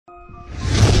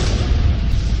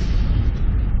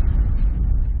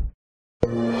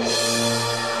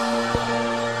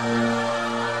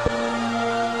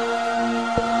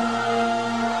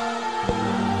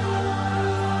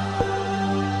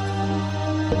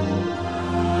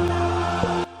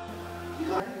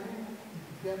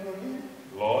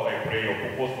Lord, I pray your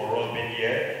purpose for us being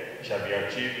here shall be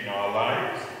achieved in our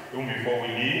lives, even before we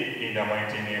leave, in the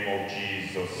mighty name of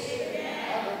Jesus.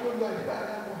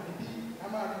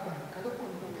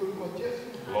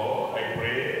 Lord, I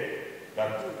pray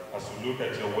that as we look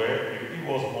at your word, you give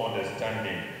us more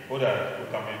understanding, so that we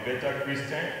can be better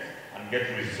Christians and get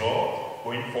results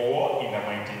going forward in the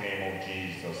mighty name of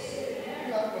Jesus.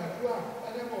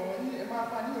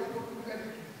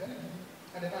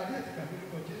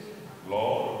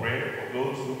 Lord, pray for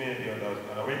those who may be on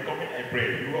the way coming. I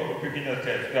pray you are picking the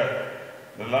steps that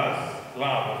the last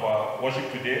lap of our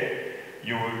worship today,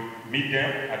 you will meet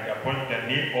them at the appointed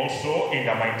need also in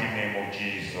the mighty name of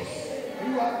Jesus.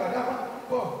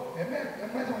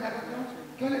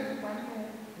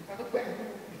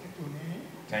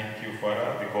 Thank you,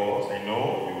 Father, because I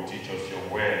know you will teach us your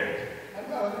word.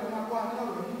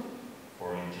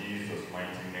 For in Jesus'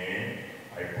 mighty name,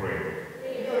 I pray.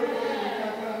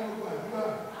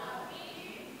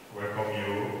 Welcome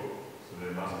you to the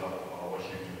last of our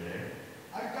worship today.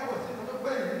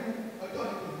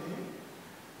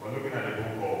 We're looking at the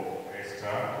book of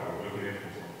Esther. We're looking at it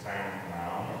for some time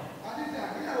now.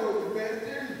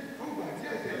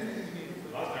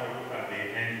 Last time we looked at the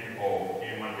end of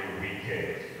Haman the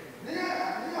wicked.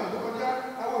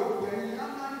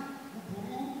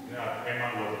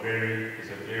 Haman was a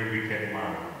very wicked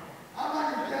man.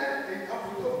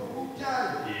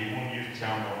 He even used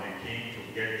charm on the king to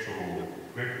get to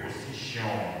great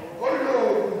position. But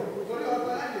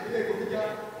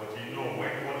you know,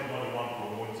 when God is not the one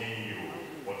promoting you,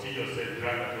 but you yourself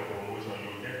drive at your promotion,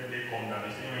 you definitely come down.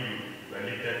 You see, when you are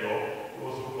lifted up, you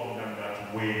also come down that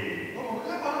way.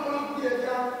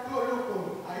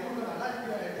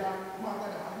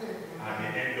 At the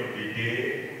end of the day,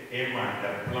 Haman,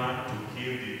 that planned to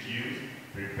kill the Jews,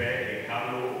 prepared a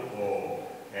gallows for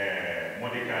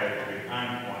Mordecai to be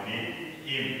hanged on it.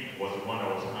 Him was the one that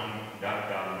was hanged that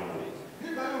gallows.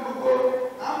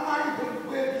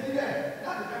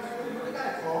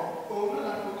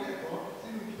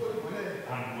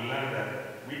 And we learn that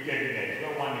wickedness, no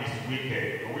one is wicked.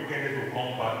 The wickedness will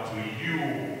come back to you.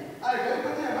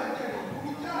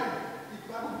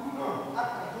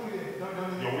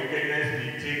 Your wickedness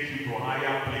will take you to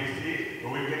higher places.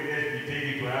 Your wickedness will take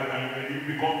you to higher, and you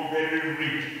become very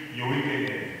rich in your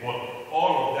wickedness. But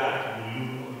all of that will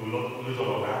lose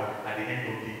all of that at the end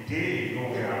of the day.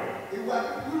 Nowhere.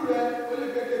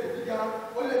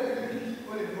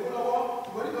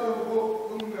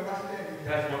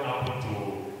 That's what happened to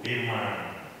Haman.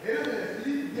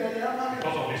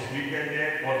 Because of his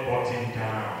wickedness, God brought him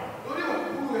down.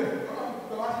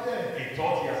 He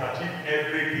thought he has achieved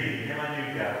everything. He never knew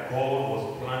that God was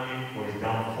planning for his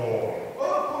downfall.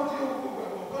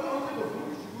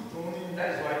 That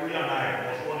is why we and I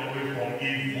must run away from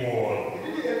evil.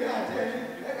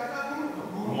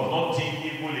 We must not think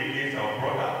evil against our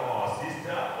brother or our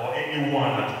sister or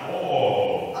anyone at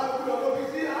all.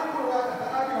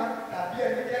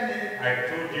 I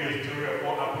told you a story of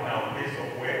what happened at our place of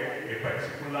work. A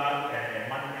particular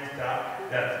management staff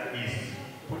that is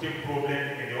putting problem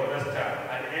in the other staff.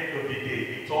 At the end of the day,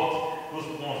 he thought those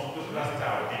other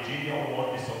staff, the junior one,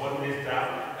 the subordinate staff,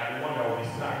 and the one that will be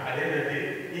sacked. At the end of the day,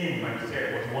 him himself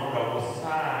was the one that was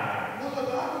sacked.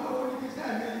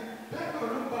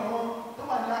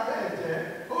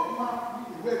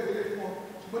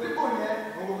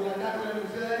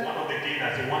 One of the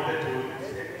cleaners, he wanted to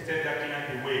send that cleaner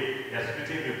away. He has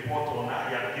written a report on her.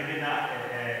 He had given her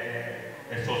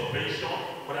a suspension.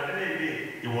 But at the end of the day,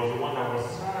 he was the one that was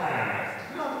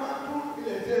sacked.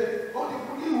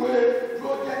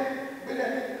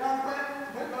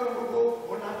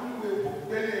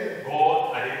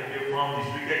 God had found his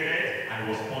wickedness and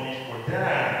was punished for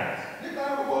that.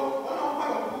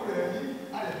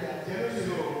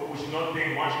 So we should not think,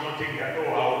 one should not think that, oh,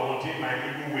 I will continue my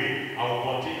evil way, I will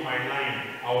continue my lying,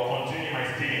 I will continue my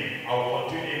stealing, I will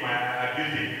continue my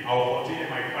abusing, I will continue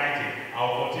my fighting, I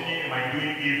will continue my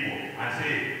doing evil, and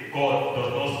say God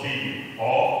does not see you,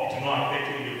 or it will not affect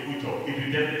you in the future. It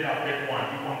will definitely affect one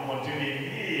if one continues in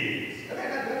it.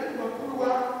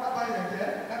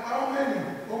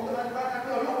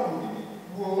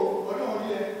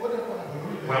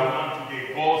 Well, today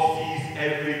God sees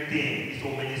everything. So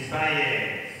many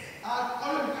science.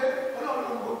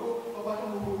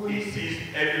 He sees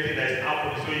everything that is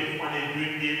happening. So if one is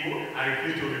doing evil and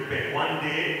refuse to repent, one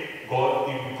day God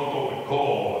will be caught up with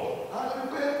God.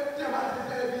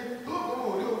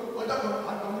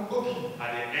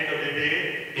 At the end of the day,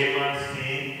 Haman's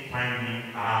sin find him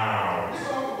out.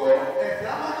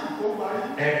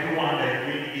 Everyone that is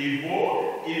doing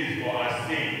evil, his or her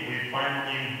sin, we find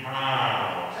him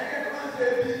hard.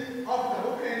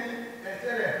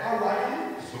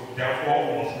 So therefore,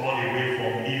 we must run away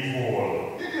from evil.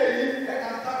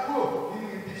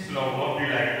 So I will not be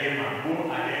like Haman, who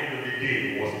at the end of the day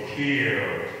was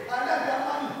killed.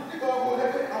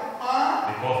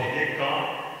 Because the day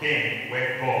came when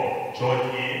God judged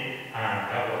him, and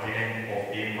that was the end of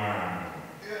Haman.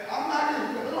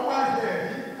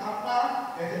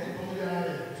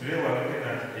 Today we are looking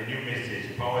at a new message,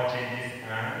 power changes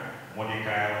and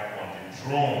Mordecai on the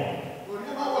throne.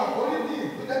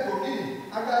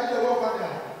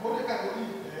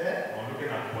 I'm looking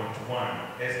at point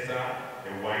 1, Esther,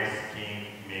 the wise king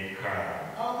maker.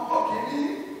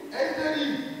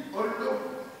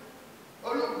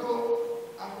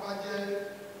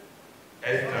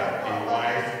 Esther, the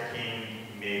wise king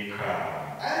maker.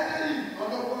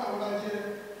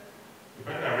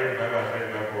 When I read Bible, I read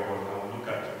Bible, I will look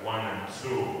at 1 and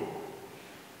 2.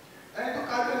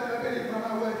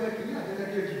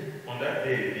 On that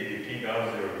day, did the king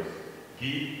Ahasuerus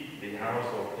give the house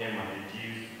of Haman, the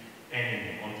Jew's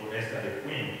enemy, unto Esther the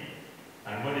queen.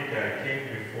 And Mordecai came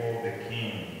before the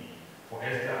king, for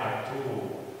Esther had told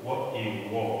what he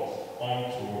was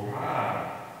unto her.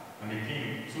 And the king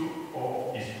took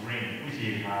off his ring, which he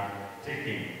had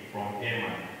taken from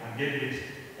Haman, and gave it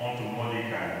unto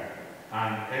Mordecai.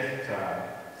 And Esther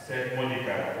set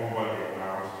Mordecai over the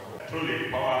house. Truly,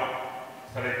 power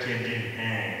started changing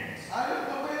hands.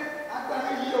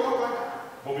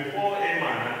 But before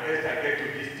Haman and Esther get to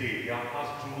this stage, they have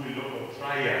passed through a lot of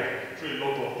trials, through a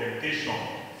lot of temptation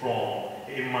from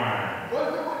Haman.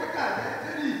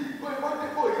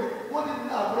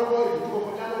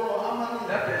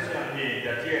 That tells you and me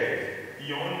that yes, in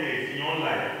your own days, in your own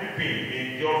life, weeping may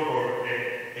endure for a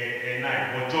night,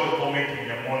 but joy coming in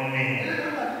the morning.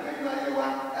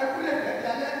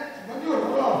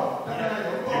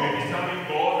 You may be serving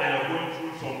God and you're going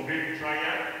through some great trial.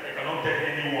 I cannot tell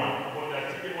anyone, but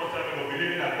you're still not serving or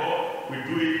believing that God will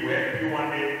do it to help you one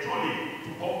day truly to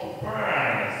come to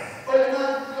pass. Look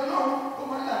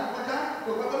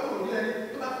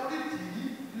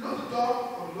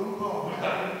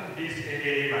at this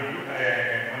Haman, look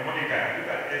at Mordecai, look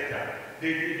at Esther.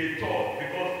 They thought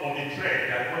because of the threat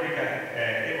that Mordecai,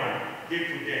 Haman gave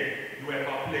to them, you were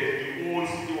perplexed, the whole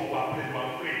city was perplexed, were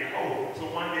afraid. Oh, so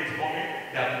one day is coming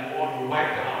that the world will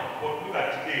wipe out. But look at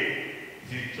today,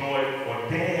 it is joy for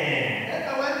them.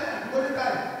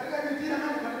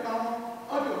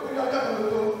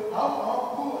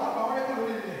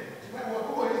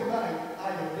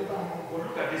 But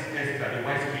look at this Esther, the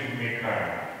wise king maker.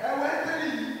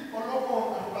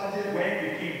 When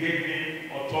the king gave him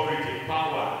authority,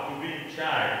 power to be in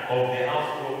charge of the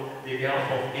house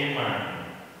of Haman,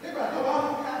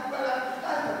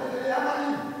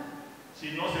 she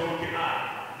not said, okay,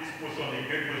 this position, the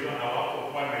great position, I will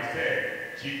occupy myself.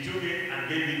 She took it and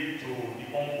gave it to the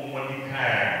uncle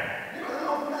Mordecai.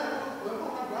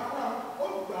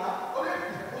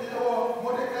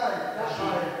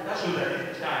 That shows that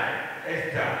this child,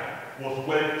 Esther, was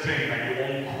well trained like the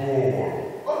uncle.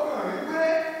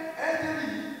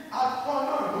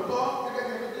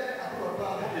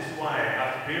 That is why,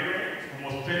 as parents, we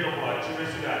must train up our children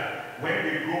so that when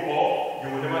they grow up, they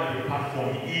will never depart from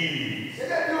it.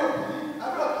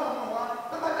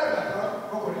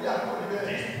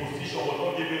 This position was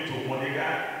not given to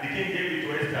Mordecai. The king gave it to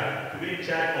Esther to be in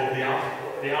charge of the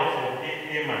house of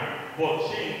Haman. But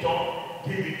she in turn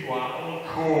gave it to her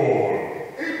uncle.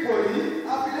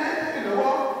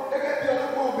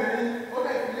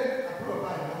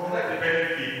 That's the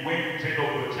benefit when you train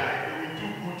up your child. They will do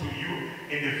good to you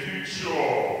in the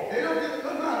future. They will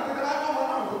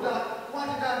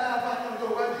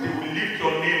lift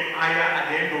your name higher at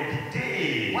the end of the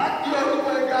day.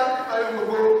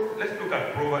 Let's look at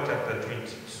Proverbs chapter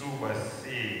 22, verse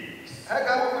 6.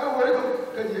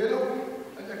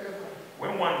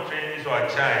 When one trains our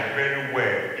child very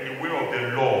well in the way of the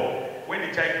law, when the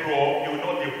child grows up, he will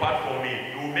not depart from it.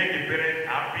 He will make the parents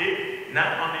happy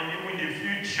now and even in the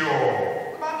future.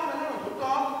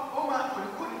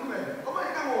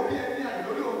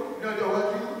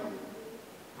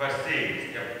 Verse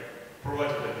 6,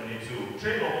 Proverbs 22.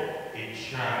 Train up a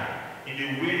child in the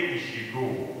way he should go,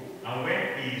 and when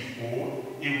he is old,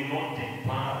 he will not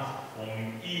depart from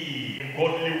it. In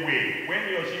godly way. When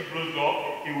he or she grows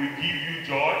up, he will give you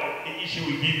joy, she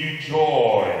will give you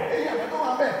joy.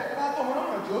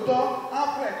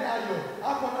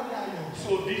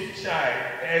 So this child,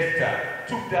 Esther,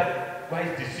 took that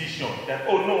wise decision that,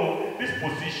 oh no, this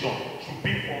position should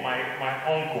be for my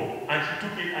uncle. And she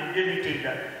took it and gave it to him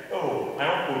that, oh, my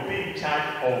uncle will be in charge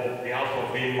of the house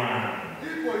of a man.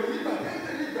 You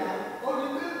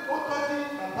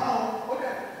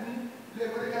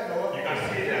can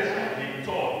see that she has been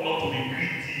taught not to be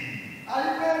greedy.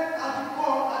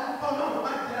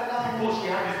 Because she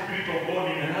had the Spirit of God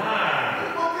in her.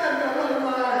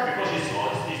 Because she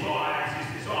saw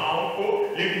her uncle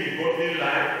living a godly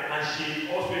life, and she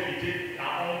also imitated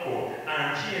her uncle. And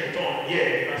she in turn, yeah,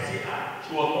 you can see her.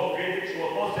 She was not greedy, she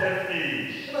was not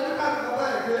selfish. We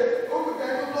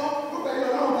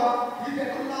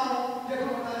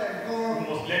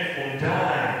must learn from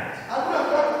that.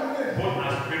 Both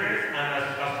as parents and as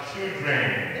children.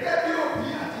 That we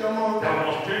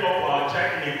must train up our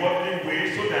child in a godly way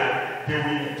so that they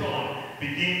will in turn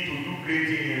begin to do great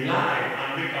things in life and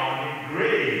make our name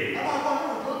great. We must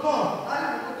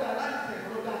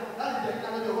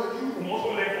also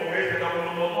learn from Esther that we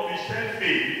must not be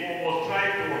selfish. We must try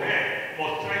to help,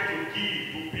 must try to give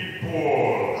to people.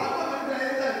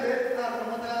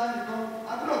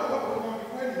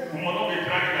 We must not be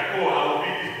trying like, oh, I will be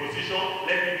in this position,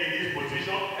 let me be in this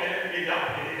position, and let me be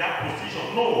in that position.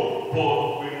 No,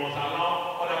 but we must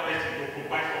allow other persons to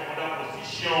occupy some other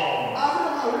position. I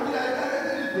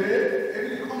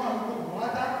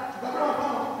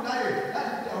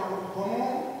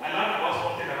learned about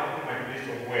something that happened in my place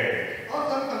of work. Apart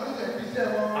from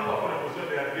the position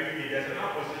they have given me, there's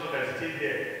another position that's still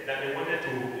there that they wanted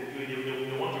to,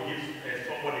 they want to give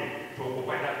somebody to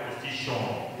occupy that position.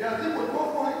 And when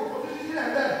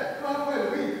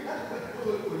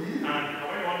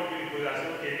you want to give it to, I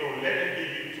said, okay, no, let them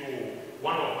give it to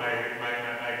one of my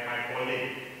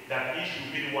colleagues, that he should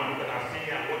be the one, because I've seen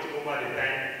him watching over the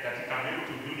time that he can be able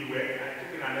to do the work. I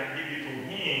took it and I give it to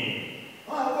him.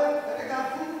 And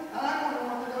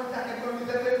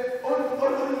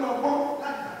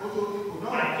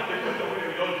so the question will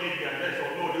they don't give me, and then so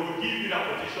no, they will give me that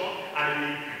position,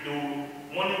 and the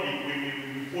money will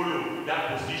follow that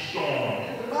position.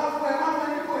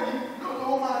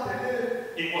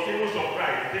 It was even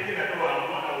surprised, thinking that, oh,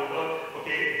 I'm one that will not,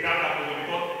 okay, grab that position,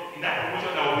 because in that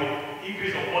promotion there will be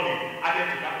increase of money added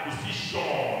to that position.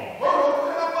 But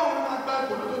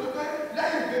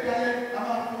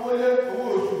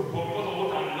because of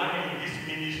what I'm learning in this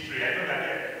ministry, I know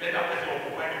that let that person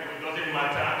occupy it, it doesn't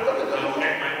matter. I will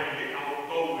get my own way, I will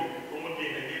go with promote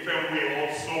in a different way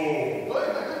also.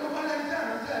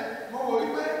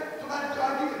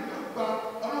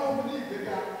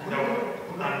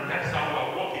 And that's how we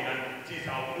are working, and things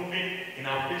are moving in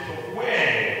our place of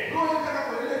work.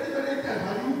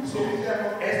 So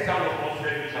Esther was not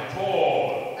selfish at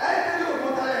all. She did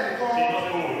not say,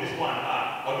 oh, this one,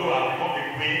 although I've become the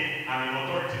queen, I'm in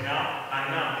authority now, and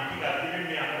now the king has given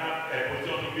me another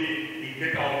position to be in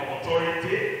greater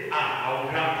authority, I will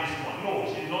grab this one. No,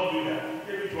 she did not do that.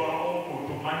 She gave it to her uncle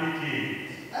to manage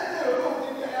it.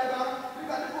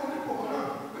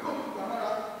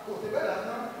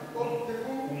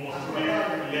 We must really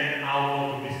learn how not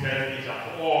to be selfish at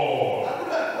all.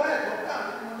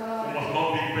 We must not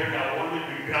be better, always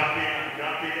be grabbing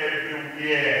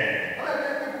everywhere.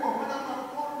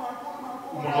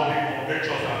 We must not be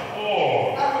covetous at all.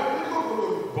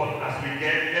 But as we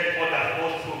let others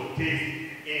also taste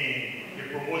in the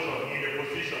promotion, in the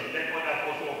position, let others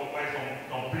also occupy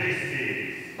some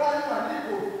places.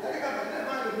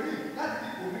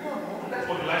 And that's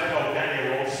what the lifestyle of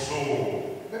Daniel also.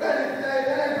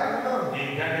 In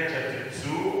Daniel chapter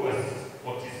 2, verse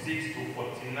 46 to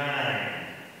 49.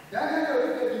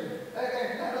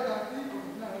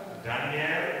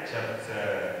 Daniel chapter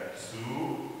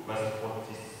 2, verse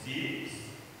 46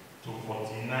 to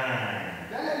 49.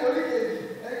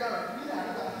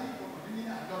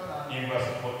 In verse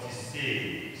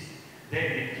 46, then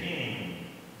the king,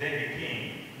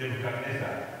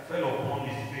 Nebuchadnezzar, fell upon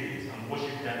his face and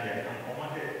worshipped Daniel and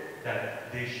commanded that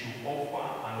they should offer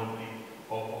an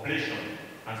oblation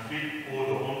and sweet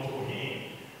odor unto him.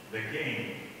 The king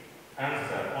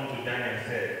answered unto Daniel and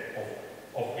said,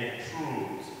 of a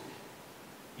truth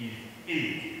is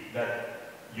it that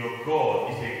your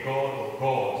God is a God of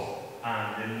gods and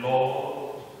the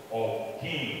Lord of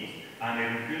kings and a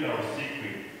revealer of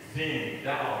secrets, seeing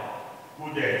thou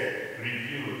couldest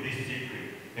reveal this secret.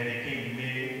 Then the king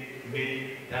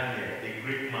made Daniel a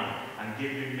great man and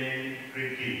gave him many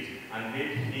great gifts and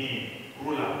made him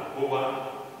ruler over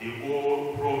the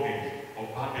whole province of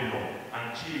Babylon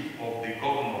and chief of the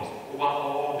governors over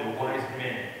all the wise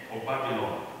men of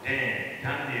Babylon. Then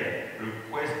Daniel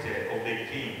requested of the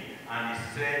king, and he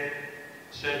said,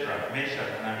 Shadrach,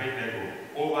 Meshach, and Abednego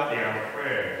over their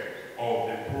affairs of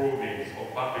the province of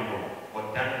Babylon,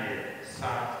 but Daniel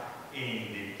sat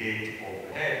in the gate of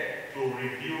hell to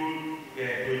review,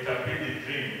 to interpret the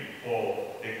dream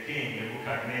for the king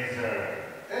Nebuchadnezzar.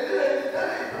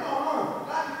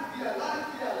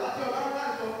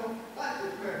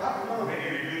 When he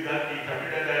reviewed that, he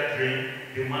interpreted that dream,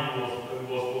 the man was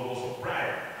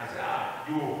surprised and said,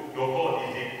 your God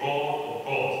is a God of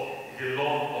gods, is a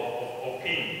Lord of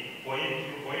kings. For him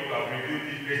to have revealed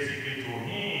this great secret to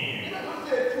him.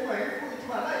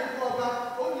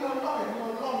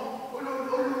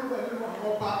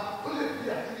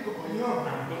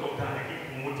 And because of that, the king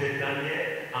promoted Daniel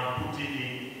and put him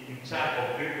in charge of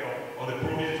the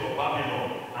province of Babylon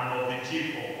and of the chief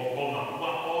of governors,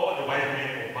 all the wise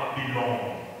men of Babylon.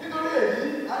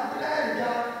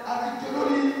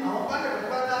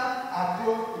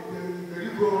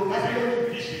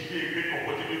 This should be a great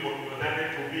opportunity for Daniel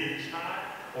to be in charge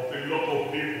of a lot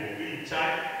of people, be in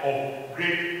charge of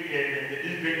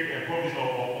this great province of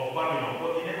Babylon.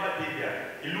 But he never did that.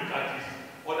 He looked at his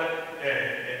other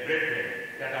brethren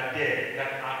that are there,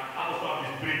 that also have the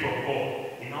Spirit of God.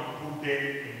 He now put them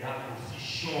in that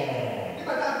position.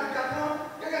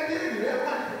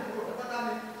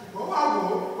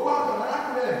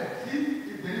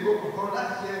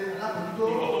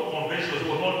 He was not conventional, he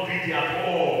was not greedy at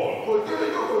all. He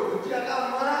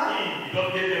just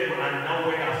gave them and now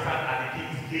went and sat at the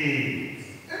king's gate.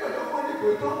 You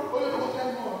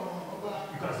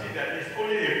can see that it's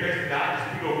only a person that has the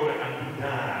Spirit of God that can do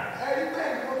that.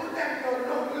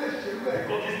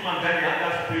 Because this man that had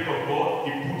that Spirit of God,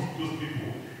 he puts those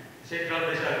people, Shadrach,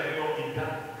 Meshach, and Abednego in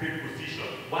that great position.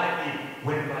 Why he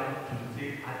went back to stay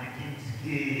at the king's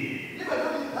gate?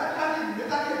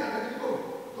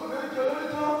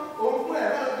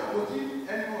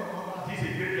 This is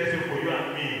a great lesson for you and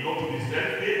me, not to be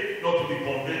selfish, not to be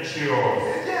conventional.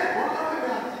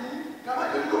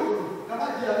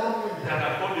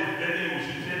 That God is blessing, we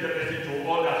should send the blessing to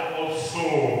others also.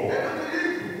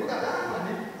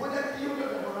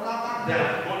 That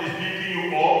God is lifting you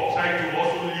up, trying to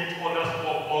also lift others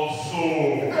up also.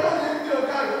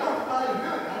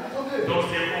 Don't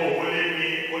say, oh,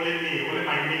 only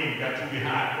my name that will be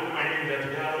hard, only my name that will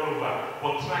be hard all over.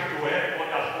 But try to help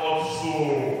others also.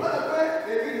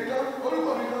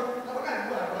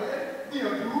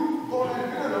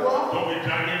 Don't be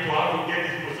dragging to how to get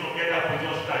this position, get that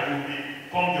position so that you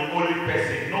become the only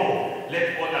person. No, let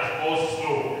others also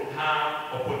have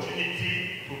opportunity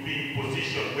to be in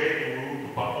position where you will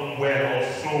perform well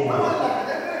also.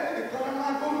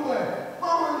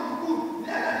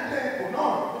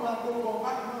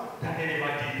 Daniel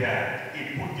never did that. He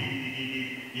put the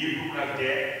Hebrew right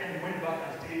there and went back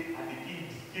and stayed at the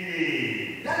king's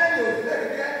gate.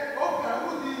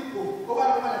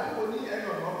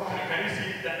 Can you see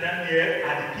that Daniel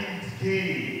at the king's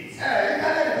gate? A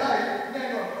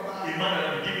man that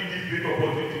has given this great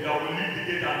opportunity that will leave the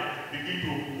gate and begin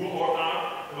to go all out.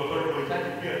 The authority will start to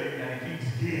be at the king's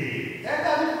gate. That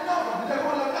is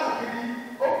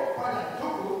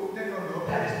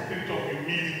the spirit of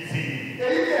humility.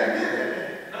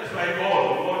 That's why God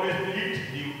will always lift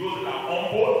those that are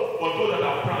humble, but those that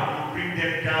are proud, will bring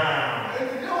them down.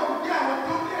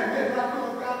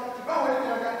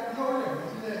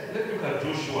 Let's look at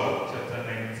Joshua chapter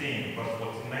 19, verse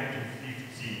 49 to 50.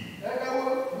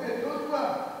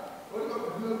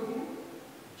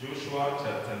 Joshua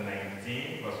chapter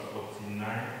 19, verse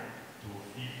 49 to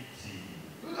 50.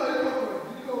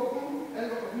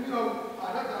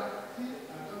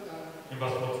 In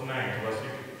verse 49 to verse 50.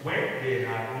 When they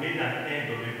had made an end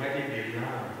of dividing the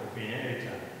land of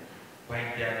inheritance by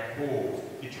their codes,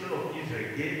 the children of Israel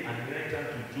gave an inheritance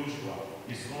to Joshua,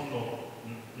 the son of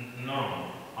Nun,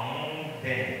 among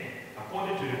them.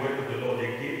 According to the word of the Lord,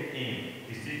 they gave him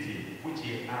the city which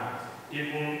he had,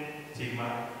 even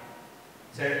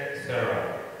Sarah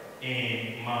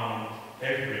in Mount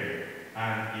Ephraim,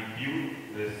 and he built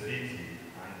the city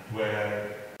and dwelled.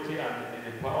 And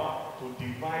the power to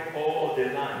divide all the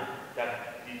land that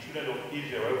the children of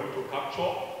Israel were able to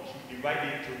capture, he should divide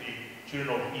it to the children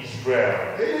of Israel.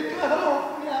 This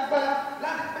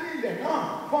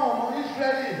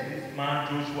man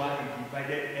Joshua, he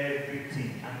divided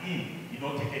everything, and he did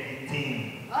not take anything.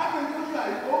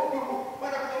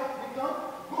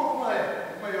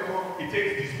 It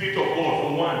takes the Spirit of God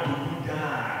for one to do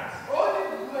that.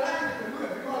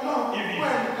 If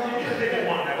he's the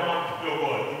one that don't want to play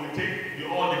God, he will take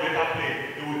all the better play.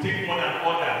 He will take more than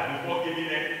others before giving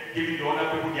the other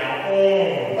people their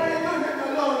own.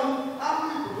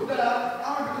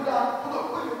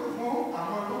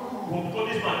 Because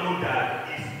this man knows that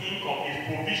his income, his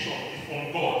provision is from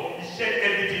God. He shared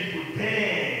everything to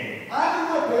them.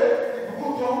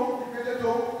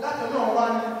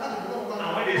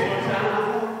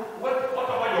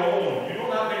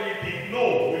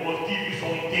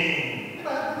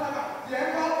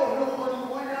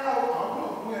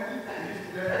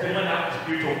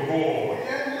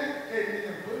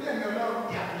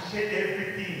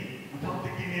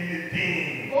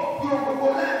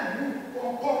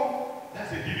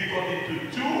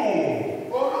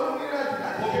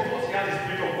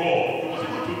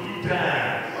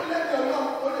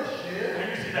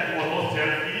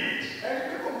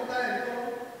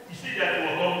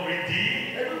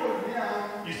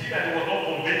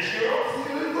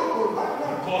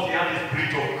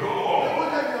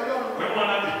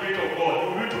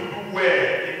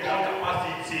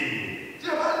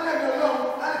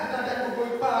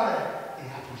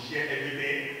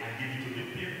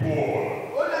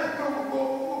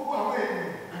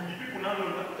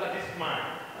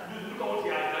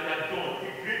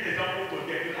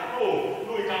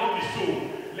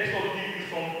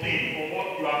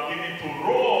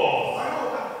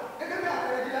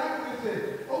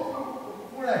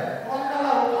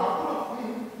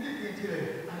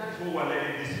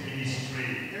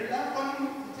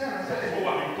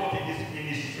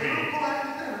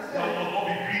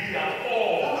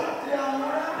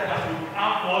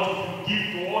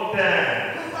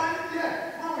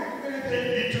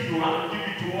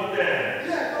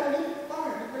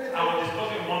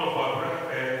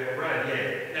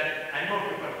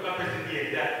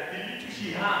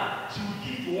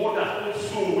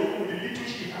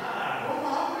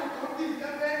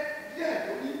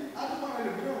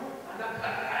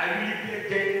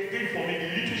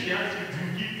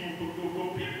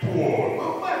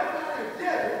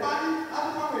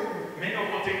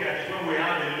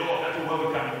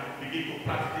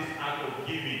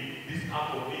 this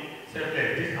act of being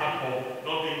selfless, this act of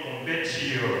not being covetous.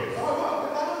 But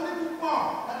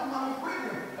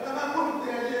with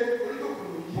the little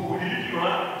you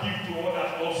have, give to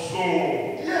others also.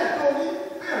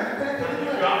 And if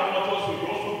you have not also, you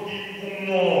also give even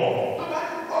more.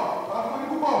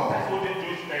 That's what they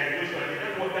Joshua did.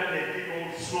 That's what Daniel did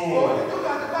also.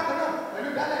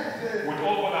 With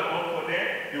all God had done for them,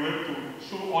 they were able to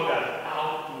show others how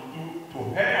to do to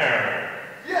her.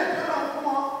 And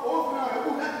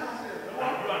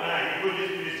you and I, you know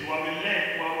this ministry, we have been learned,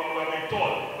 we have been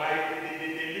taught by the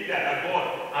leader that God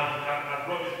has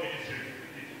brought this ministry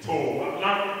to. We have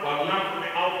learned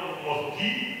how we must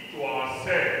give to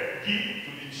ourselves, give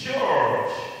to the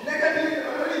church.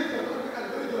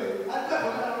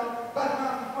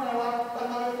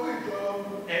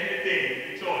 Anything,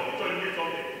 the church needs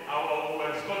something. I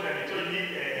will discuss that the church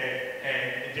needs a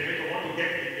generator. Want to get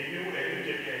a new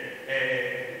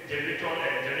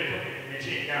generator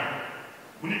machine now.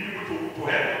 We need people to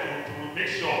help to make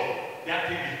sure that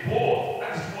thing is bought.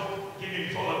 That is what giving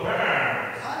each other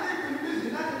burns.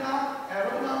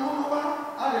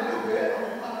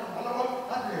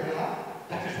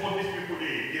 That is what these people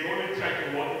did. They always try to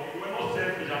work. They were not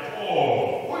selfish at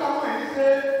all.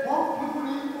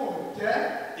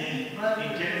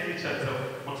 In Genesis chapter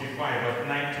 45, verse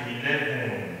 9 to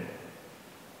 11.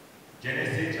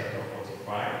 Genesis chapter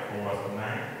 45, from verse 9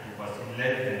 to verse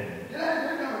 11.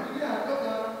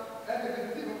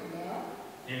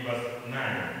 In verse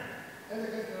 9.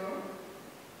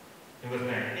 In verse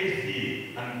 9. Haste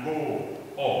ye and go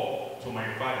up to my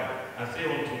father and say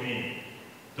unto me,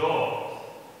 Thus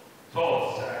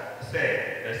said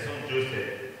thy son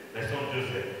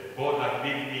Joseph, God hath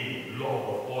made me Lord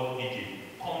of all Egypt.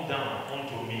 Come down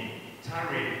unto me,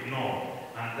 tarry not,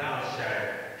 and thou shalt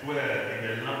dwell in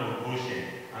the land of Goshen,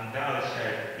 and thou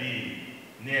shalt be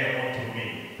near unto me,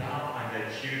 thou and thy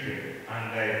children, and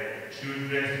thy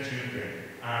children's children,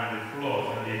 and the flocks,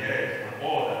 and the herds, and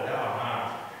all that thou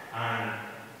hast, and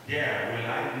there will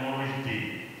I nourish thee,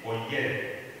 for yet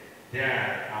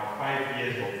there are 5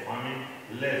 years of famine,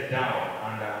 lest thou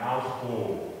and thy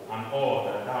household, and all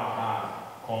that thou hast,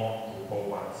 come to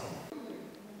poverty.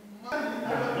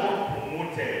 Has God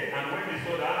promoted, and when he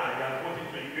saw that he has got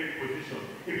into a great position,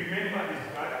 he remembered his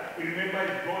father, he remembered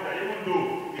his brother, even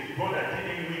though his brother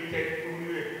did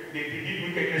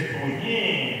wickedness to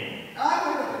him.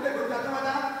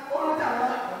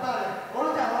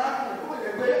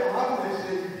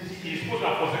 He's supposed to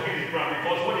have forsaken his brother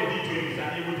because what they did to him is that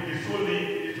he would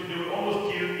almost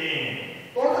kill him.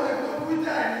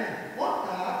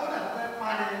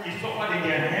 He suffered in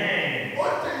their hands.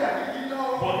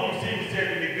 But he himself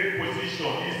in a great position.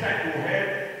 He decided to help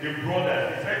the brothers.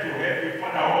 He decided to help the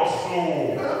father also.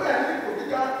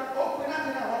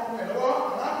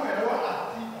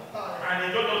 And he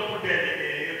don't just put them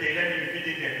okay, let me be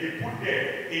feeding them. He put them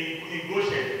in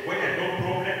Goshen when there's no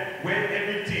problem, when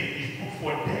everything is good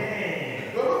for them.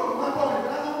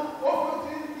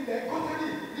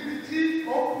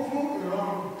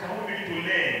 Can we begin to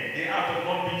learn the art of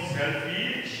not being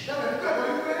selfish?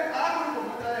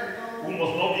 We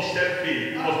must not be selfish.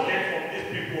 We must learn from these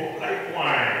people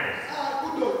likewise. And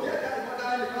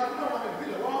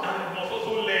we must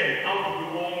also learn how to be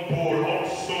humble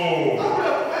also.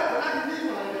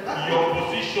 Your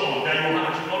position that you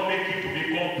have should not make you to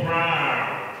become proud.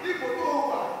 The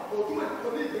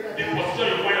position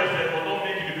you find yourself will not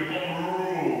make you to become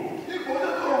rude.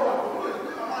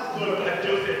 So look at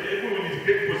Joseph, even in his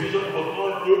great position, he was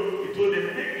not rude. He told them,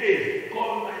 make haste,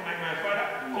 call my father,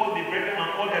 call the brethren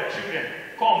and all their children.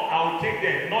 Come, I will take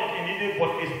them, not in Eden,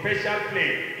 but a special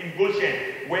place in Goshen,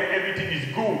 where everything is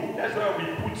good. That's where we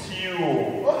put you.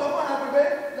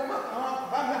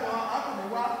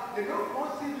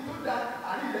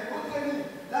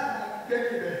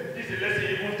 This is a lesson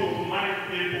even to married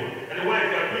people. And the wife,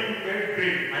 they are doing very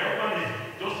great. My husband is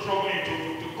just struggling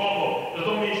to come up.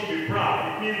 Doesn't mean you should be proud.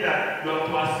 It means that you have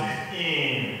to assist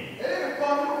him.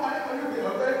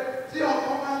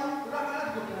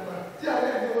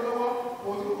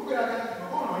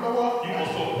 You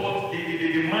must support the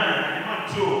man, and the man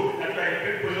too. That's why a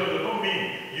great position does not mean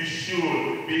you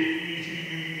should be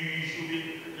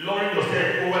lowering yourself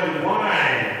over the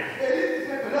wife.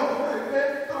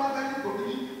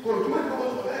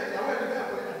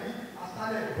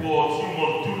 But you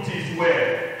must do things well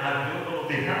and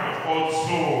the house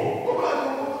also.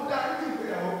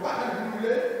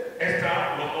 Esther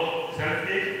was not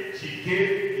selfish. She gave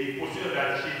the position that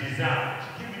she deserved.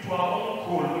 She gave it to her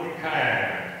uncle Mordecai.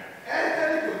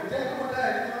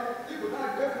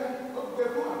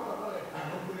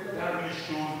 That really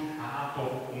shows a heart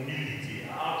of humility,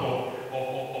 a heart of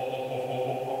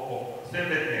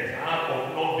selflessness, act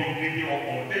of not being greedy or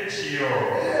contentious.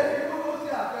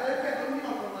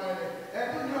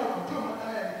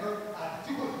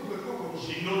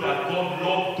 She knows that God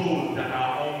loves those that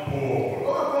are humble.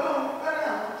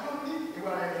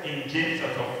 In James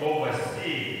chapter 4 verse 6.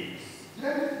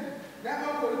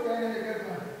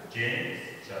 James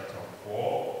chapter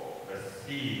 4 verse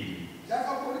 6.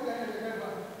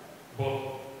 But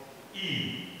he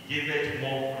giveth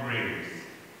more grace.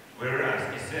 Whereas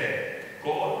he said,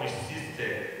 God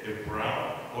resisted the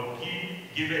proud, but he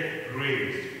giveth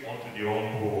grace unto the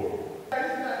humble.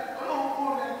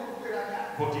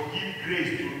 But he gives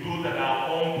grace to those that are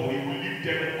humble. He will lift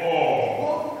them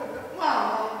up.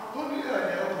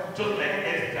 Just like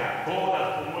Esther, God has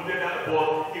promoted her, but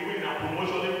even in her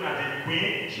promotion, even as a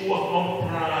queen, she was not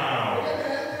proud. And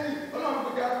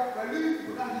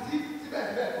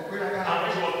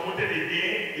when she was promoted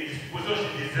again, the disposition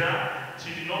she deserved, she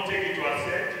did not take it to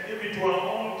herself, she gave it to her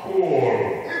uncle.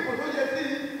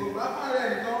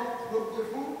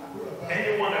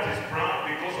 Anyone that is proud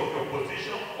because of your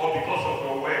position, or because of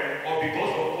your wealth, or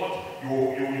because of what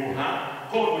you have,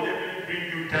 God will definitely bring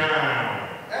you down.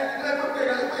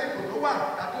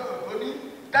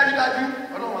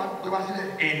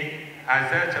 In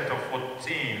Isaiah chapter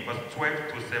 14, verse 12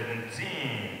 to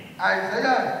 17.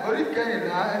 Isaiah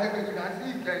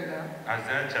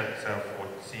chapter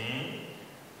 14,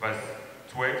 verse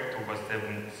 12 to verse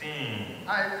 17.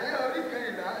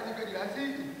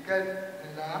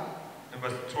 In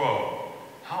verse 12,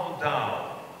 how thou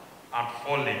art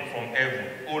fallen from heaven,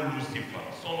 O Lucifer,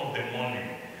 son of the morning,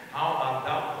 how art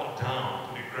thou cut down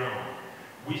to the ground,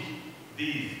 which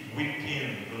these weaken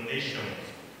the nations?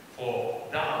 For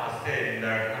thou hast said in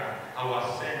thy heart, I will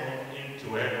ascend into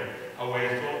heaven, I will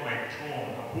exalt my throne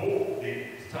above the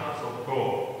stars of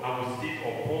God, I will sit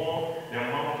upon the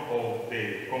mount of the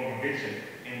congregation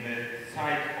in the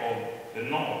sight of the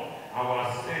north, I will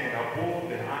ascend above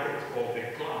the height of the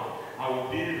cloud, I will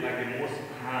be like the Most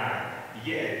High,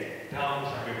 yet thou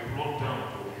shalt be brought down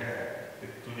to hell,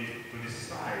 to the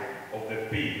side of the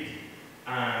pit,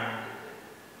 and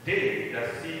they that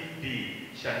see thee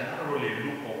shall narrowly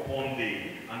look upon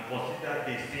thee, and consider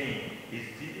thee, saying, is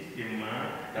this the man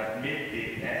that made the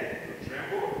earth to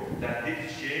tremble, that did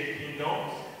shake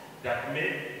kingdoms, that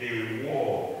made the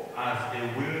world as a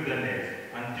wilderness,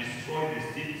 and destroy the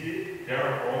city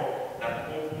thereof, that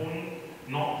opened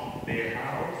not the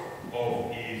house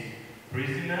of his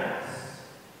prisoners?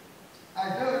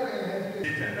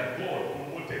 That God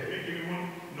promoted, maybe even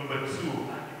number 2,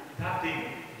 and that thing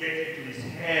gets into his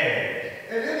head.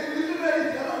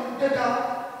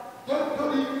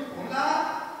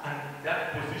 And that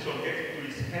position gets into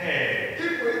his head. He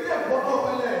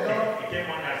came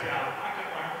on and said,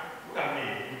 look at me,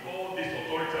 with all this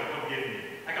authority God gave me,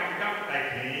 I can become like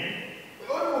him.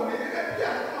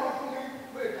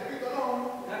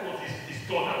 That was his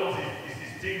thought, that was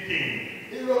his thinking.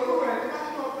 This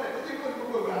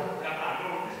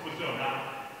position now,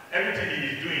 everything he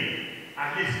is doing, at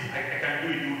least I can do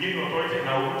it. You give me authority and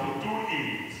I want to do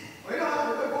it.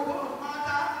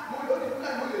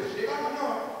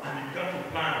 And he began to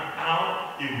plan how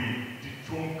he will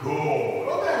dethrone God.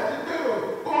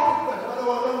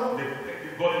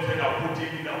 God said, I'll put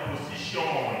him in that position.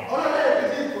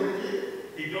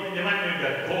 He never knew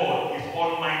that God is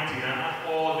almighty and has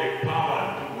all the power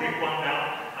to break one down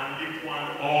and lift one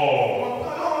up.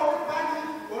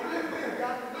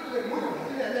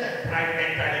 Pride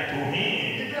entered into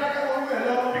him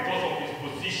because of his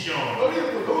position.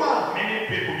 Many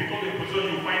people, because of the position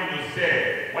you find yourself,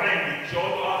 whether in the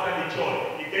church or outside the church,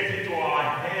 it gets into our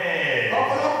head.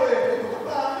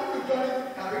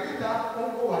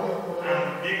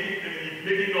 And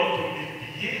making us to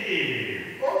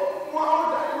misbehave.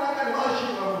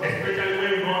 Especially when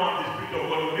you don't have the Spirit of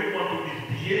God, you make one to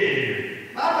misbehave.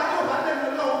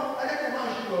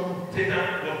 Satan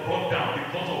was brought down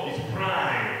because of his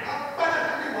pride.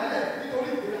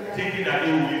 Thinking that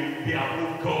he will be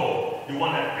above God, the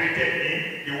one that created him,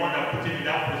 the one that put him in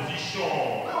that position.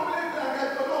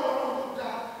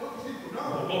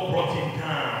 But God brought him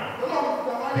down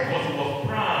because he was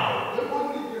proud,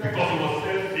 because he was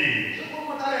selfish,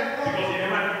 because he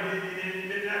never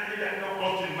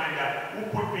crossed his mind that who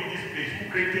put me in this place, who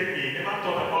created me, never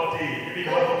thought about it, maybe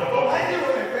never thought about it.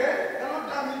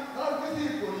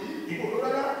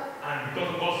 And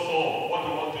because God saw what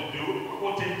he wanted to do,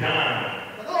 put him down.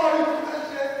 So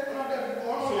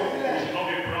we should not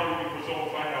be proud of the position we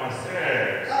find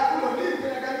ourselves.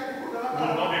 We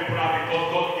will not be proud because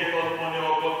God gave us money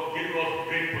or God gave us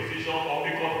great position or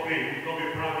make us great. We will not be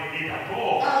proud in it at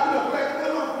all.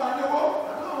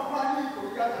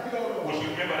 We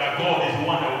should remember that God is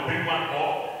will bring one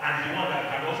up and the one that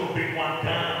can also bring one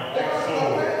down also.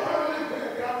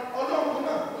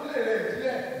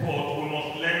 But we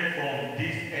must learn from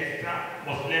this Esther,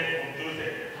 must learn from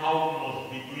Joseph how we must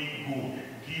be doing good.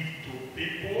 Give to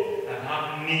people that have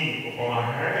need of our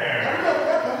help.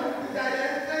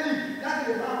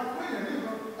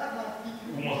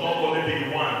 We must not only be the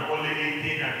one, only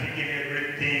eating and taking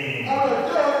everything.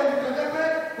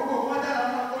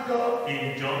 In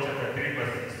John chapter 3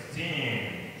 verse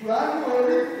 16.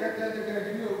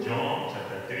 John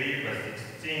chapter 3 verse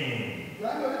 16.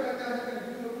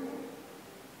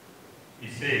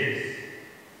 It says,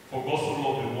 for God so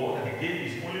loved the world that he gave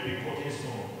his only begotten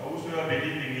Son, that whosoever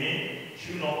believe in him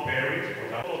should not perish,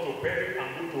 but have not to perish and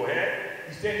go to hell.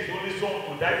 He sent his only Son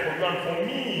to die for you and for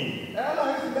me.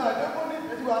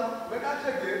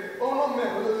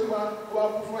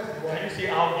 Can you see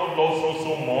how God loves us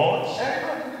so much?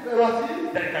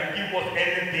 That he can give us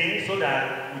anything so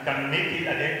that we can make it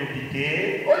at the end of the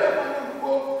day.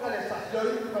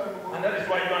 And that is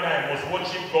why you and I must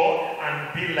worship God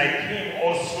and be like him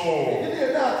also. We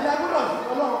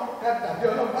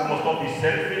must not be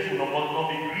selfish, we must not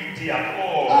be greedy at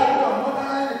all. And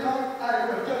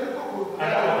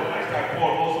that was the life that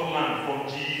Paul also learned from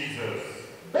Jesus.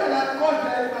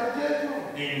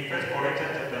 In 1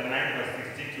 Corinthians chapter 9 verse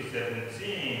 16 to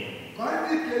 17. 1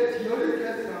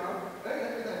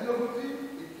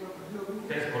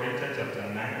 Corinthians chapter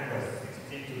 9 verse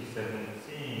 16 to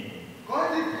 17.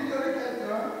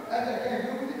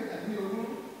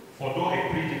 For though I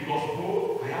preach the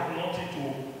gospel, I have nothing to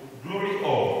glory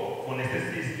of, for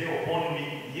necessity is laid upon me.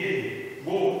 Yea,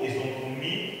 woe is unto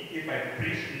me if I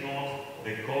preach not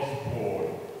the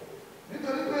gospel.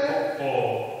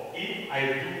 For if I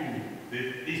do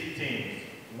these things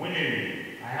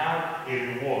willingly, I have a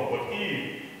reward.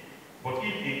 But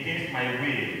if against my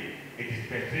will, a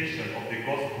dispensation of the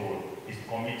gospel is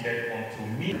committed unto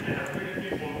me. And I'm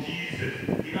benefit from Jesus.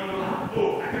 You know,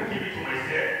 no, I can give it to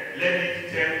myself. Let me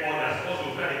tell others also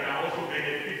so that they can also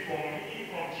benefit from me,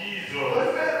 from Jesus.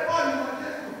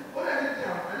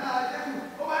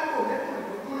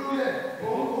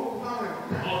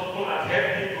 God has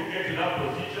helped him to get to that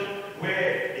position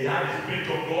where he has the Spirit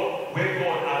of God, where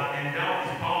God has endowed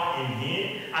his power in him,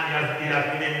 and he has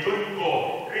been enjoying God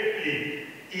greatly.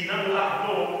 He now like,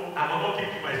 no, I will not keep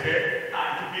to myself. It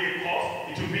will be a cost,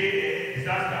 it will be a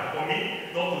disaster for me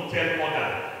not to tell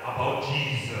others about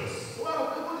Jesus.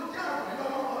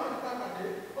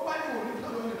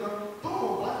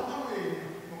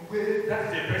 That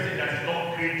is a person that is not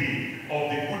greedy of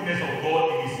the goodness of God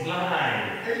in his life.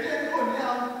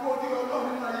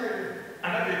 And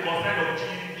that is the concern of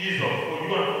Jesus for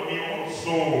you and for me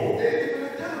also.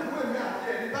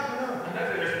 And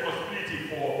that's a responsibility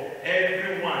for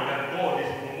everyone that God is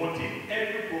promoting.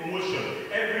 Every promotion,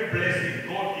 every blessing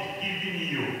God is giving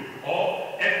you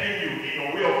or helping you in your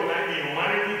way of life, in your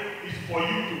marriage, is for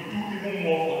you to do even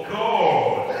more for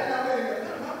God.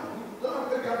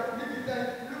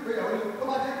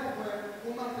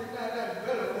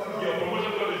 Your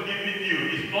promotion God is giving you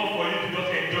is not for you to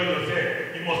just enjoy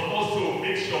yourself. You must also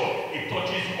make sure it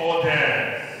touches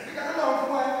others.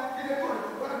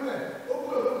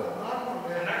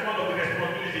 And that's one of the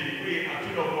responsibilities we are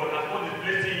children of God. As God is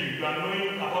blessing you, you are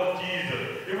knowing about Jesus.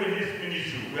 Even in this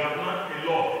ministry, we have learned a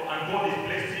lot, and God is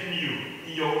blessing you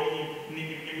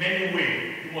in many ways.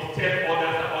 You must tell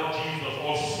others about Jesus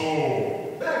also.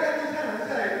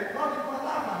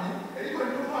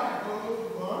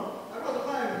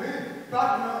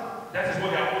 That is what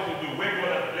they are supposed to do. When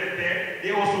God has blessed them,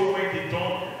 they also went in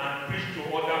turn and preached to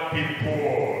other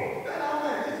people.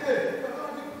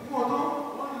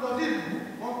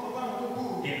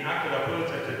 In Acts of the Apostles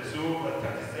chapter 2, verse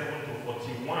 37 to 41.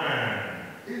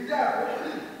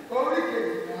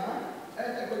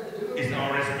 It's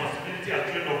our responsibility as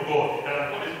children of God, that as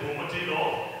God is promoting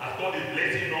us, as God is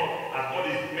blessing us, as God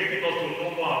is making us to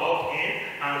know more about him,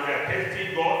 and we are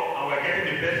testing God, and we are getting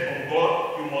the best from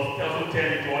God, you must also tell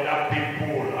it to other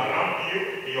people around you,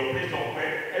 in your place of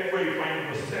work, everywhere you find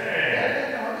yourself.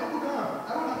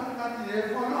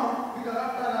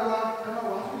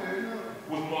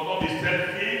 We must not be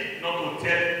selfish, not to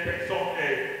tell some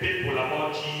people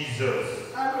about Jesus.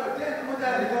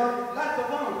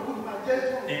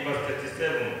 In verse 37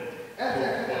 to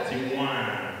 41.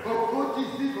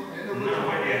 Now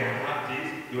when they had had this,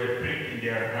 they were praying in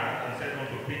their heart and said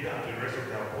unto Peter and to the rest of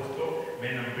the apostles,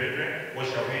 men and brethren, what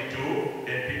shall we do?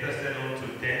 Then Peter said unto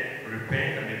them,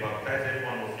 repent and be baptized every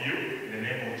one of you in the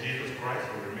name of Jesus Christ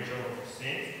for the remission of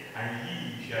sins, and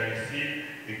ye shall receive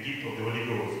the gift of the Holy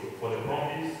Ghost. For the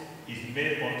promise is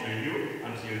made unto you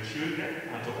and to your children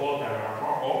and to all that are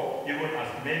far off, even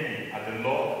as many as the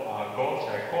Lord our God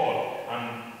shall call.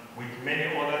 And with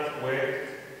many others words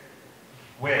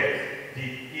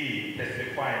did he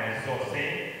testify and exhort,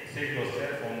 saying, save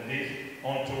yourself from this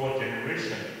untoward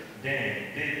generation.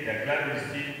 Then they that gladly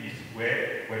received his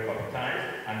word were baptized,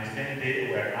 and the same day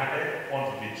were added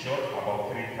unto the church about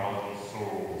 3,000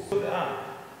 souls. So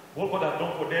what God has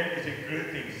done for them is a great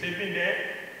thing. Saving them,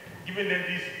 giving them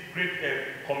this great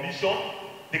commission.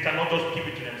 They cannot just keep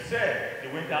it to themselves. They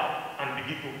went out and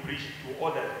began to preach to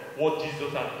others what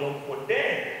Jesus has done for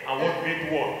them and what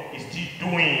great work is still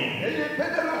doing.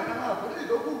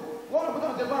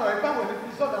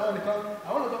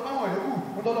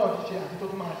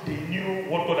 They knew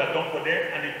what God had done for them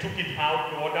and they took it out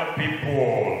to other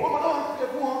people.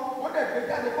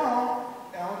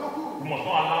 We must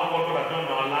not allow what God has done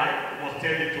in our life. We must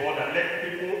tell it to others. Let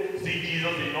people see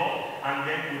Jesus in us and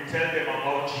then we tell them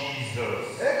about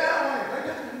Jesus.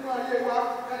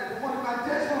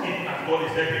 Even as God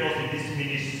is helping us in this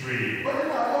ministry, even as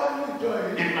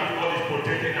God is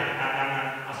protecting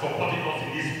and supporting us in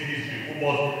this ministry, we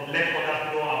must let others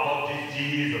know about this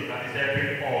Jesus that is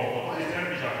helping us. But this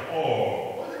selfish at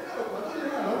all.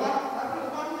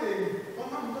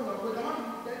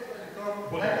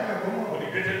 But the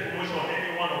greatest promotion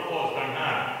any one of us can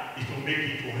have is to make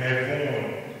it to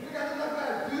heaven.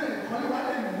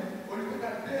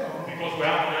 Because we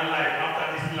have one life after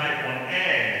this life on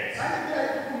earth.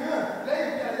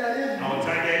 Our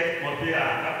target must be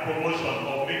that promotion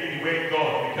of making the way God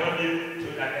will tell you so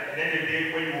that at the end of the day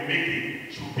when you make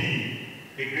it should be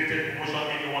the greatest promotion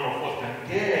any one of us can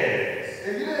get.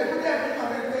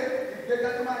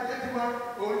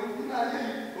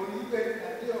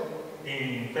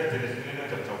 In 1 Thessalonians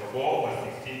chapter 4, verse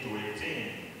 16 to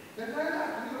 18. 1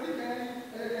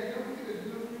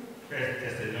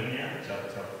 Thessalonians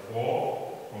chapter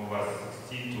 4, from verse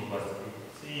 16 to verse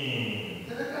 18.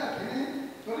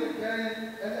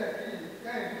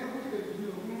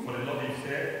 For the Lord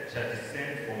himself shall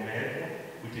descend from heaven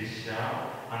with a shout,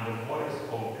 and the voice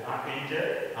of the archangel,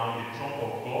 and the trump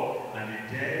of God, and the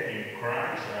dead in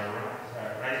Christ shall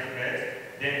rise first.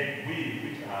 Then we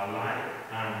which are alive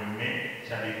and remain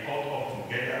shall be caught up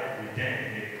together with them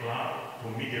in a cloud to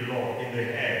meet the Lord in the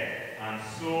air, and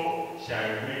so shall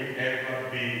we ever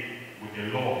be with the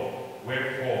Lord.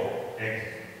 Wherefore,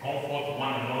 comfort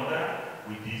one another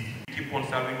with this. Keep on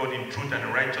serving God in truth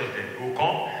and righteousness. He will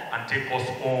come and take us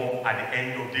home at the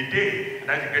end of the day. And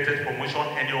that's the greatest promotion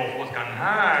any of us can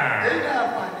have.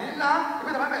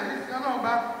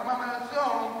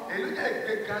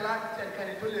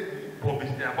 But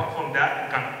apart from that,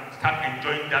 we can start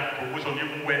enjoying that promotion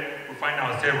even when we find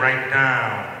ourselves right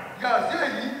now.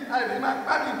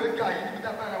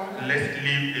 Let's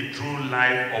live a true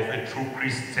life of a true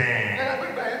Christian.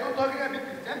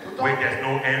 Where there's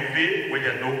no envy, where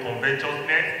there's no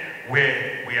covetousness,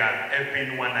 where we are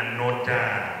helping one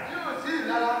another.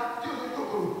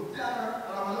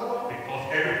 Because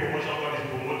every promotion God is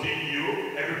promoting you,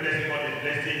 every blessing God is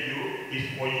blessing you, is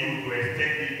for you to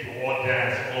extend it to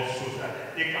others also so that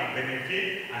they can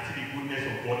benefit and see the goodness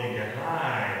of God in their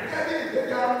lives.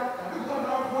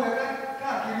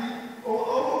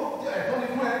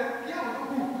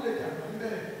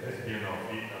 Let's be on our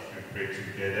feet as we pray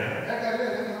together.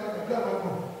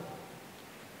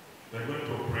 We're going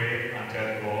to pray and tell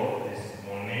God this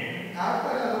morning,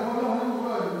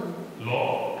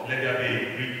 Lord, let there be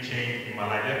a great change in my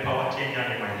life. Let power change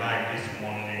in my life this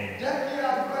morning.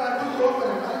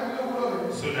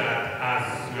 So that as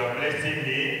you are blessing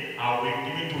me, I will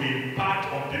begin to impact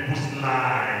on people's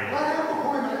lives.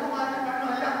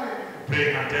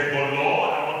 Pray and tell God, Lord,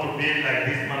 I want to be like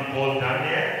this man called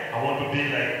Daniel. I want to be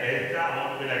like Esther. I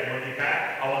want to be like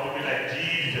Mordecai. I want to be like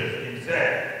Jesus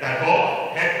himself. That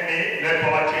God, help me, let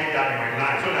power change that in my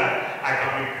life so that I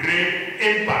can be great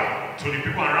impact to the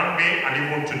people around me and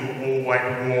even to the whole wide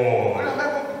world.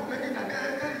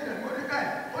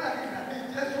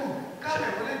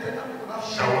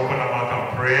 Shall we open our mouth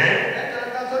and pray?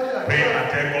 Pray and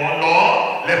tell God,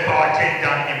 Lord, let power change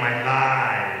that in my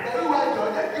life.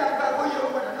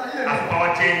 As power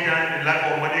change in the life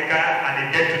of Mordecai and they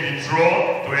get to the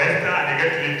throne, to Esther and they get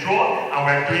to the throne, and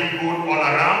we're doing good all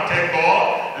around. Tell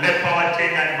God, let power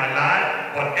change in my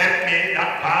life, but help me,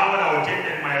 that power that will change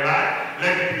in my life,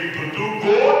 let me begin to do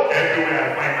good everywhere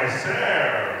I find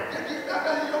myself.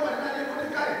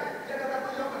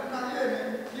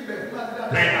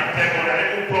 Pray and tell God, I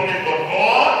even promise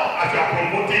God, as you are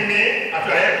promoting me, as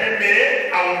you are helping me,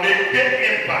 I will make great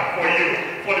impact for you,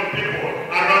 for the people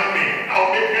around me. I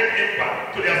will make great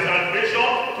impact to their salvation,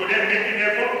 to them making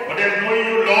heaven, for them knowing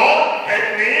you, Lord.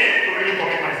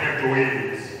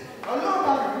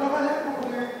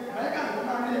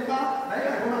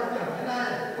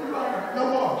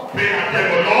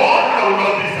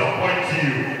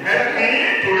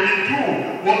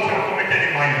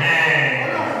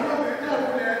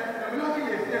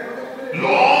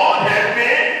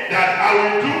 I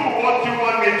will do what you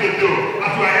want me to do.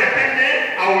 As you are helping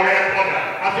me, I will help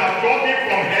others. As you have brought me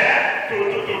from here to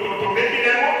making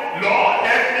them, Lord,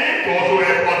 help me to also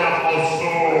help others also.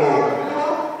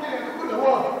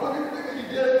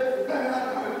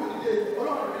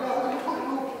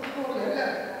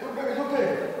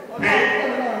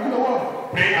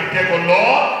 Pray and tell the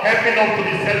Lord, help me not to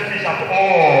be selfish at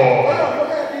all,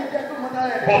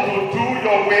 but to do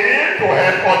your will to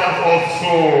help others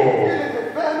also.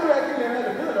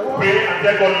 Pray and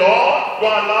tell the Lord,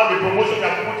 don't allow the promotion you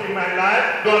have put in my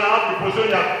life, don't allow the promotion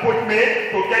you have put me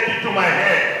to get into my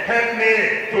head. Help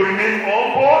me to remain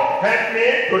humble,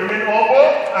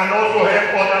 and also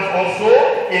help others also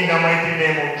in the mighty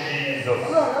name of Jesus.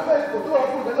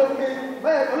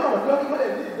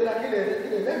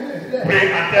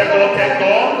 Pray and tell God,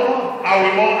 I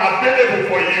will be available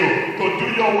for you to do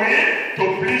your will, to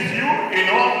please you in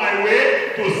all my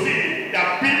way, to see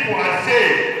that people are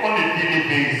saved on a daily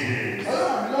basis.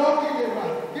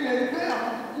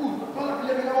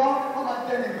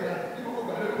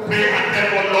 Pray and tell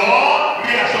the Lord,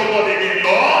 reassure God again,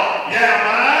 Lord, here am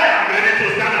I, I'm ready to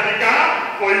stand at the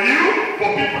gap for you, for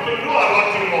people to know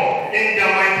about you more, in the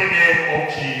mighty name of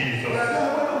Jesus.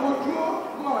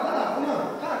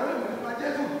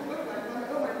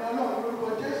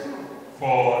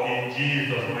 For in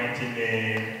Jesus' mighty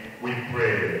name we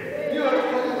pray.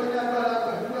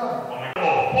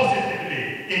 Positively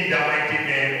in the mighty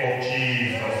name of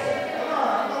Jesus.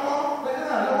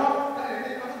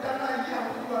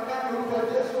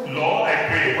 Lord, I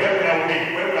pray where we are weak,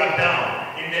 where we are down,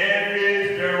 in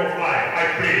every sphere of life, I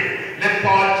pray, let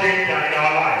power change in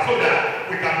our lives so that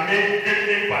we can make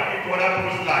great impact into other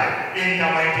people's life in the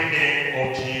mighty name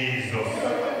of Jesus.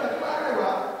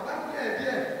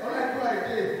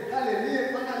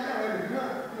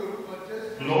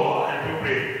 Lord, I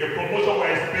pray the promotion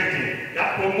we're expecting,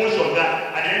 that promotion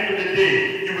that at the end of the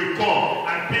day you will come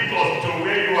and pick us to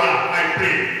where you are. I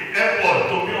pray, help us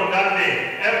to be on that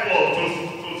lane, help us to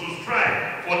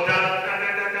strive for that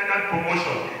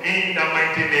promotion in the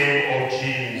mighty name of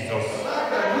Jesus.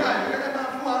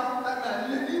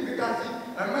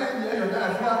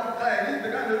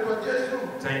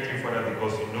 Thank you, Father,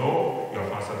 because you know you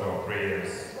have answered our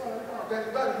prayers.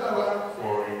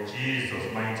 For in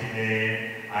Jesus' mighty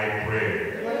name I pray.